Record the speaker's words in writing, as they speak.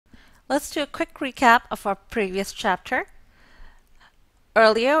Let's do a quick recap of our previous chapter.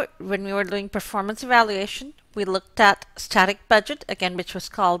 Earlier, when we were doing performance evaluation, we looked at static budget, again, which was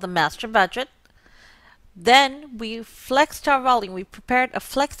called the master budget. Then we flexed our volume. We prepared a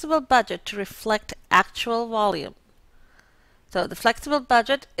flexible budget to reflect actual volume. So the flexible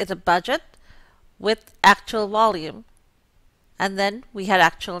budget is a budget with actual volume, and then we had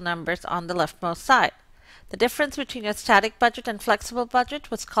actual numbers on the leftmost side. The difference between your static budget and flexible budget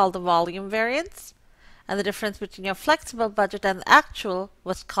was called the volume variance, and the difference between your flexible budget and the actual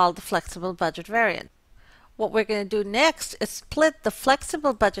was called the flexible budget variance. What we're going to do next is split the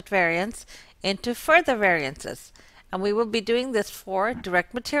flexible budget variance into further variances, and we will be doing this for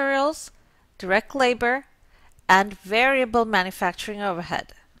direct materials, direct labor, and variable manufacturing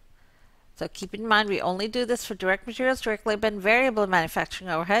overhead. So keep in mind we only do this for direct materials, direct labor, and variable manufacturing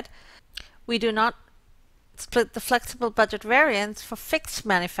overhead. We do not split the flexible budget variance for fixed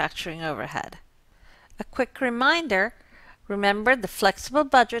manufacturing overhead. A quick reminder, remember the flexible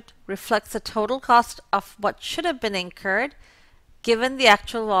budget reflects the total cost of what should have been incurred given the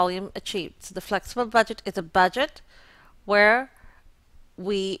actual volume achieved. So the flexible budget is a budget where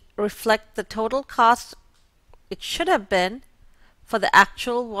we reflect the total cost it should have been for the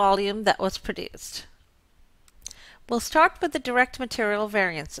actual volume that was produced. We'll start with the direct material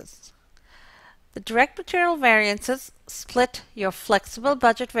variances. The direct material variances split your flexible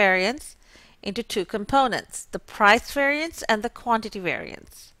budget variance into two components, the price variance and the quantity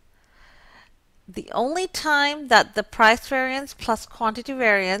variance. The only time that the price variance plus quantity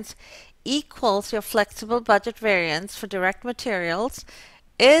variance equals your flexible budget variance for direct materials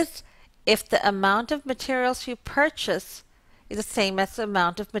is if the amount of materials you purchase is the same as the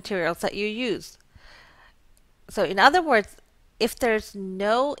amount of materials that you use. So in other words, if there's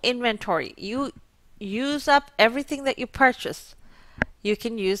no inventory, you use up everything that you purchase, you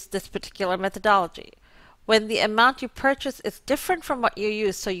can use this particular methodology. When the amount you purchase is different from what you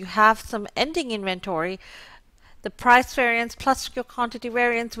use, so you have some ending inventory, the price variance plus your quantity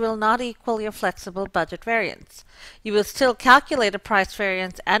variance will not equal your flexible budget variance. You will still calculate a price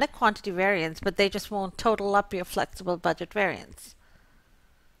variance and a quantity variance, but they just won't total up your flexible budget variance.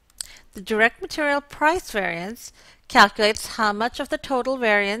 The direct material price variance calculates how much of the total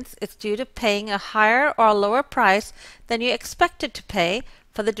variance is due to paying a higher or a lower price than you expected to pay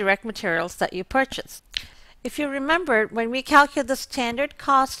for the direct materials that you purchased. If you remember, when we calculated the standard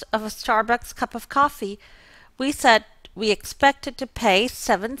cost of a Starbucks cup of coffee, we said we expected to pay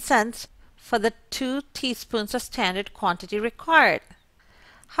 7 cents for the 2 teaspoons of standard quantity required.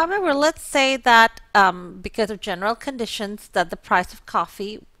 However, let's say that because of general conditions that the price of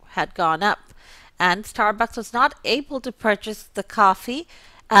coffee had gone up and Starbucks was not able to purchase the coffee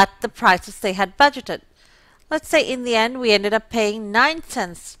at the prices they had budgeted. Let's say in the end we ended up paying 9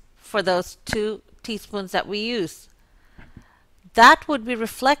 cents for those 2 teaspoons that we used. That would be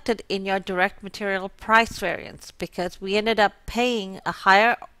reflected in your direct material price variance because we ended up paying a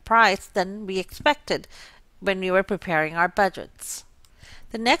higher price than we expected when we were preparing our budgets.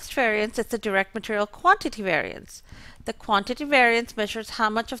 The next variance is the direct material quantity variance. The quantity variance measures how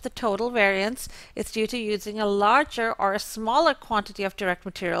much of the total variance is due to using a larger or a smaller quantity of direct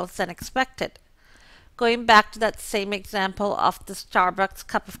materials than expected. Going back to that same example of the Starbucks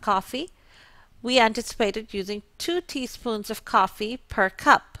cup of coffee, we anticipated using 2 teaspoons of coffee per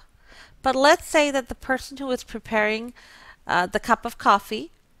cup. But let's say that the person who was preparing the cup of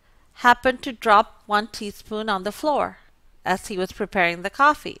coffee happened to drop 1 teaspoon on the floor as he was preparing the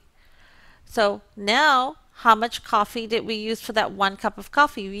coffee. So now, how much coffee did we use for that 1 cup of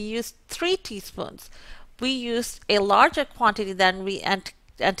coffee? We used 3 teaspoons. We used a larger quantity than we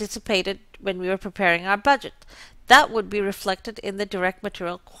anticipated when we were preparing our budget. That would be reflected in the direct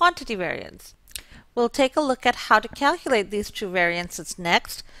material quantity variance. We'll take a look at how to calculate these two variances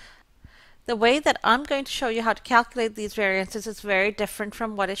next. The way that I'm going to show you how to calculate these variances is very different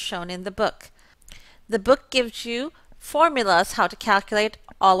from what is shown in the book. The book gives you formulas how to calculate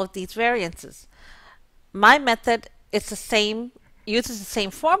all of these variances. My method is the same, uses the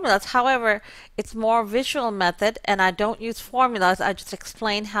same formulas, however, it's more visual method and I don't use formulas, I just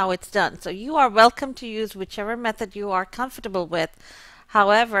explain how it's done. So you are welcome to use whichever method you are comfortable with.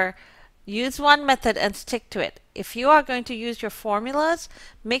 However, use one method and stick to it. If you are going to use your formulas,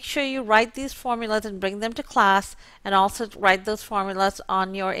 make sure you write these formulas and bring them to class, and also write those formulas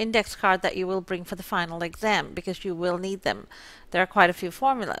on your index card that you will bring for the final exam because you will need them. There are quite a few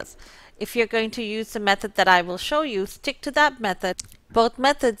formulas. If you're going to use the method that I will show you, stick to that method. Both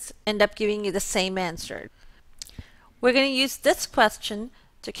methods end up giving you the same answer. We're going to use this question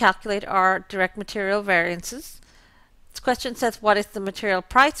to calculate our direct material variances. This question says what is the material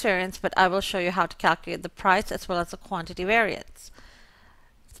price variance, but I will show you how to calculate the price as well as the quantity variance.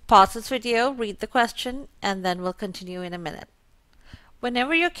 Pause this video, read the question, and then we'll continue in a minute.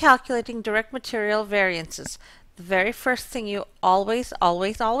 Whenever you're calculating direct material variances, the very first thing you always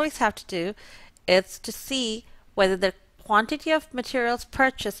have to do is to see whether the quantity of materials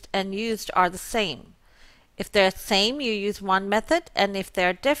purchased and used are the same. If they're the same, you use one method, and if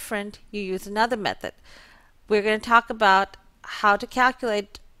they're different, you use another method. We're going to talk about how to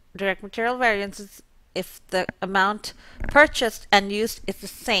calculate direct material variances if the amount purchased and used is the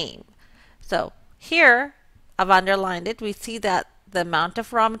same. So here, I've underlined it. We see that the amount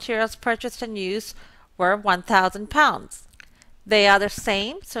of raw materials purchased and used were 1,000 pounds. They are the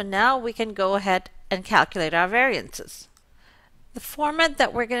same, so now we can go ahead and calculate our variances. The format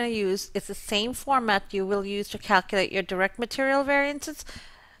that we're going to use is the same format you will use to calculate your direct material variances,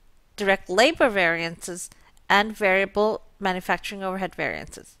 direct labor variances, and variable manufacturing overhead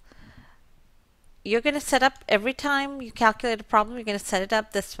variances. You're going to set up, every time you calculate a problem, you're going to set it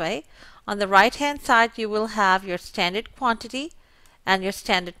up this way. On the right hand side, you will have your standard quantity and your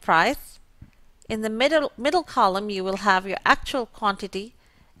standard price. In the middle column, you will have your actual quantity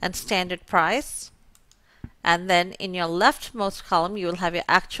and standard price. And then in your leftmost column, you will have your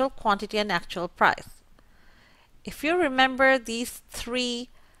actual quantity and actual price. If you remember these three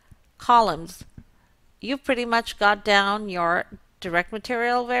columns, you pretty much got down your direct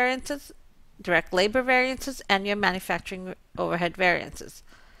material variances, direct labor variances, and your manufacturing overhead variances.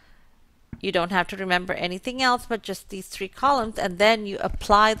 You don't have to remember anything else but just these three columns, and then you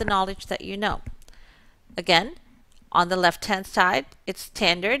apply the knowledge that you know. Again, on the left-hand side, it's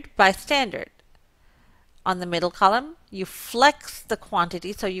standard by standard. On the middle column, you flex the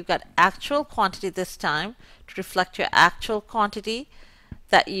quantity, so you've got actual quantity this time to reflect your actual quantity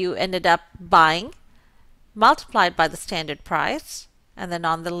that you ended up buying, multiplied by the standard price. And then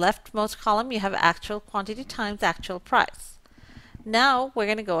on the leftmost column, you have actual quantity times actual price. Now we're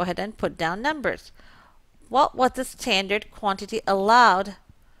going to go ahead and put down numbers. What was the standard quantity allowed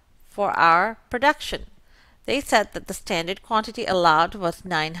for our production? They said that the standard quantity allowed was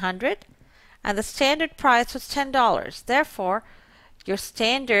 900 and the standard price was $10. Therefore, your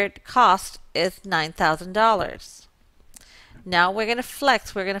standard cost is $9,000. Now we're going to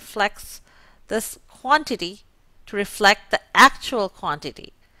flex. We're going to flex this quantity to reflect the actual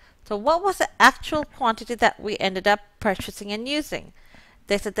quantity. So what was the actual quantity that we ended up purchasing and using?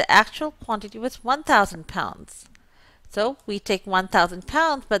 They said the actual quantity was 1,000 pounds. So we take 1,000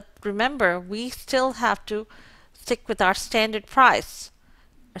 pounds, but remember, we still have to stick with our standard price.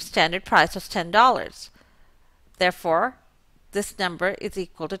 Our standard price was $10. Therefore, this number is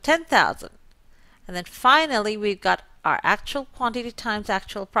equal to 10,000. And then finally, we've got our actual quantity times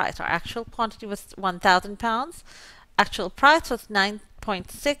actual price. Our actual quantity was 1,000 pounds. Actual price was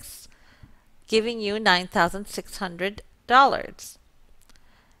 9.6, giving you $9,600.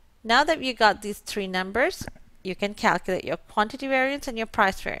 Now that you got these three numbers, you can calculate your quantity variance and your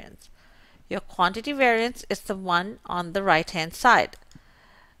price variance. Your quantity variance is the one on the right-hand side.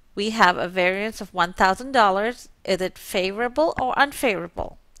 We have a variance of $1,000. Is it favorable or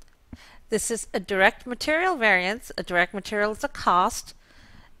unfavorable? This is a direct material variance. A direct material is a cost,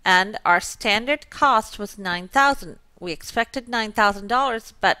 and our standard cost was $9,000. We expected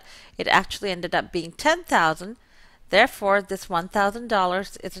 $9,000, but it actually ended up being $10,000. Therefore, this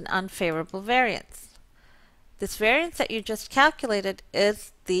 $1,000 is an unfavorable variance. This variance that you just calculated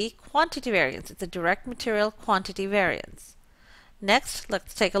is the quantity variance. It's a direct material quantity variance. Next,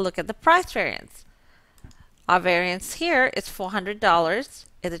 let's take a look at the price variance. Our variance here is $400.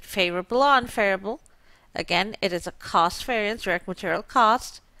 Is it favorable or unfavorable? Again, it is a cost variance, direct material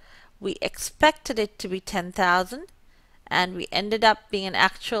cost. We expected it to be 10,000, and we ended up paying an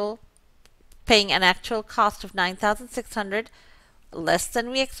actual cost of 9,600, less than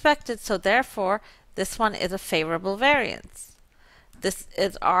we expected. So therefore, this one is a favorable variance. This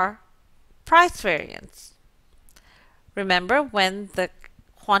is our price variance. Remember, when the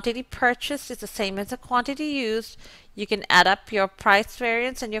quantity purchased is the same as the quantity used, you can add up your price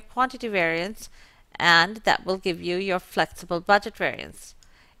variance and your quantity variance, and that will give you your flexible budget variance.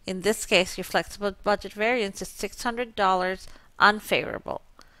 In this case, your flexible budget variance is $600 unfavorable.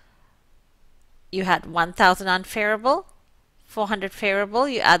 You had 1,000 unfavorable, 400 favorable.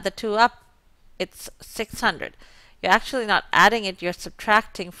 You add the two up, it's 600. You're actually not adding it, you're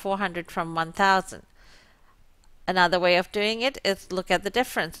subtracting 400 from 1,000. Another way of doing it is look at the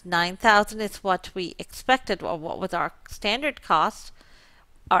difference. 9,000 is what we expected, or what was our standard cost.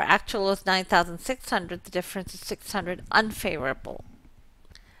 Our actual was 9,600. The difference is 600 unfavorable.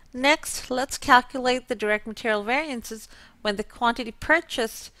 Next, let's calculate the direct material variances when the quantity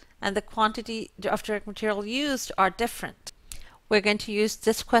purchased and the quantity of direct material used are different. We're going to use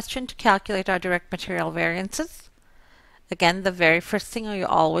this question to calculate our direct material variances. Again, the very first thing you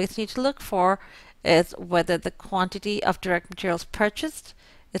always need to look for is whether the quantity of direct materials purchased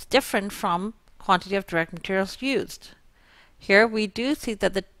is different from quantity of direct materials used. Here we do see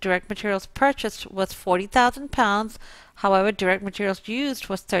that the direct materials purchased was 40,000 pounds, however direct materials used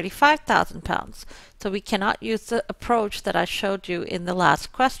was 35,000 pounds. So we cannot use the approach that I showed you in the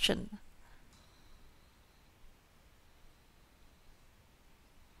last question.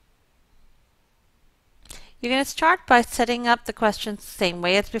 You're going to start by setting up the questions the same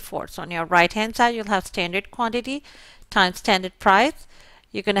way as before. So on your right hand side you'll have standard quantity times standard price.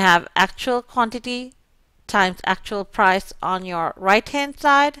 You're going to have actual quantity times actual price on your right hand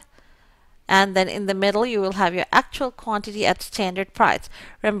side, and then in the middle you will have your actual quantity at standard price.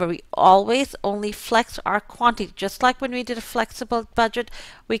 Remember, we always only flex our quantity. Just like when we did a flexible budget,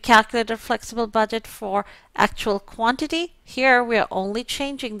 we calculated a flexible budget for actual quantity. Here we are only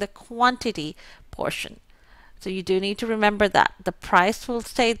changing the quantity portion. So you do need to remember that. The price will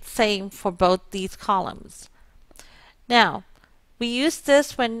stay the same for both these columns. Now, we use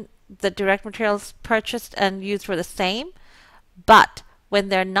this when the direct materials purchased and used were the same, but when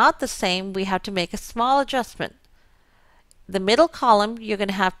they're not the same, we have to make a small adjustment. The middle column, you're going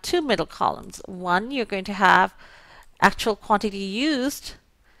to have two middle columns. One, you're going to have actual quantity used,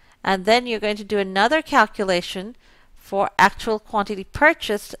 and then you're going to do another calculation for actual quantity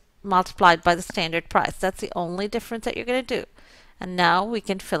purchased multiplied by the standard price. That's the only difference that you're going to do. And now we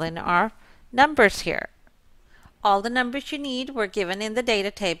can fill in our numbers here. All the numbers you need were given in the data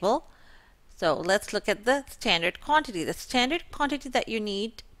table. So let's look at the standard quantity. The standard quantity that you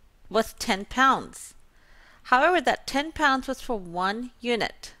need was 10 pounds. However, that 10 pounds was for 1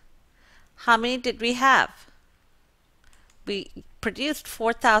 unit. How many did we have? We produced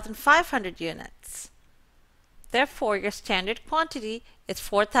 4,500 units. Therefore, your standard quantity is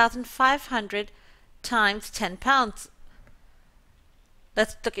 4,500 times 10 pounds.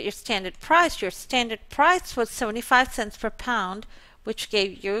 Let's look at your standard price. Your standard price was 75 cents per pound, which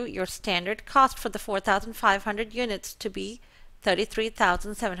gave you your standard cost for the 4,500 units to be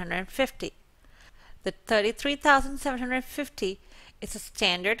 33,750. The 33,750 is the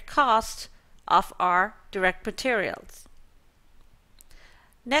standard cost of our direct materials.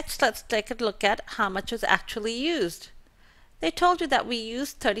 Next, let's take a look at how much was actually used. They told you that we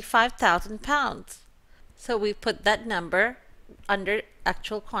used 35,000 pounds. So we put that number under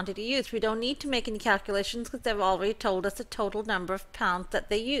actual quantity used. We don't need to make any calculations because they've already told us the total number of pounds that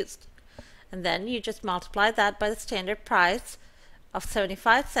they used. And then you just multiply that by the standard price of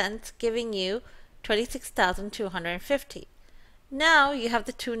 75 cents, giving you 26,250. Now you have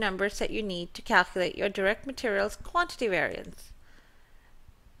the two numbers that you need to calculate your direct materials quantity variance.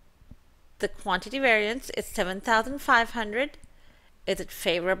 The quantity variance is 7,500. Is it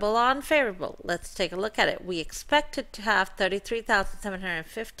favorable or unfavorable? Let's take a look at it. We expected to have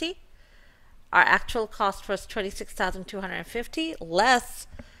 33,750. Our actual cost was 26,250 less.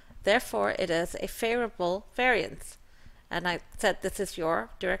 Therefore, it is a favorable variance. And I said this is your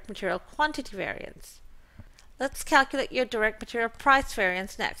direct material quantity variance. Let's calculate your direct material price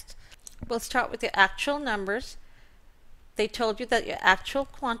variance next. We'll start with your actual numbers. They told you that your actual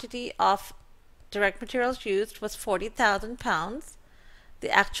quantity of direct materials used was 40,000 pounds.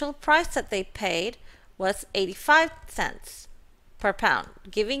 The actual price that they paid was 85 cents per pound,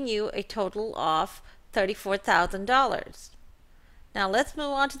 giving you a total of $34,000. Now let's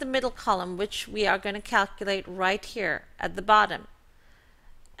move on to the middle column, which we are going to calculate right here at the bottom.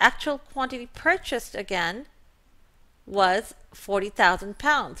 Actual quantity purchased again was 40,000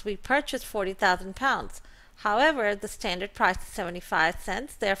 pounds. We purchased 40,000 pounds. However, the standard price is 75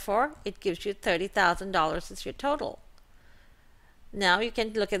 cents, therefore it gives you $30,000 as your total. Now you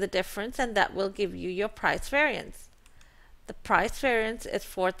can look at the difference and that will give you your price variance. The price variance is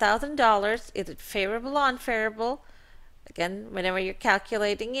 $4,000. Is it favorable or unfavorable? Again, whenever you're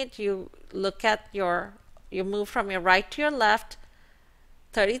calculating it, you look at you move from your right to your left.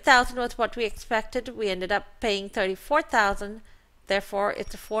 30,000 was what we expected. We ended up paying 34,000. Therefore,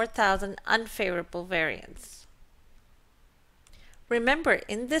 it's a 4,000 unfavorable variance. Remember,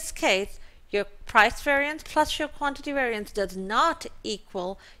 in this case, your price variance plus your quantity variance does not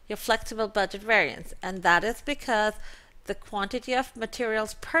equal your flexible budget variance, and that is because the quantity of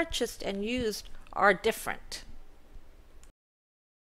materials purchased and used are different.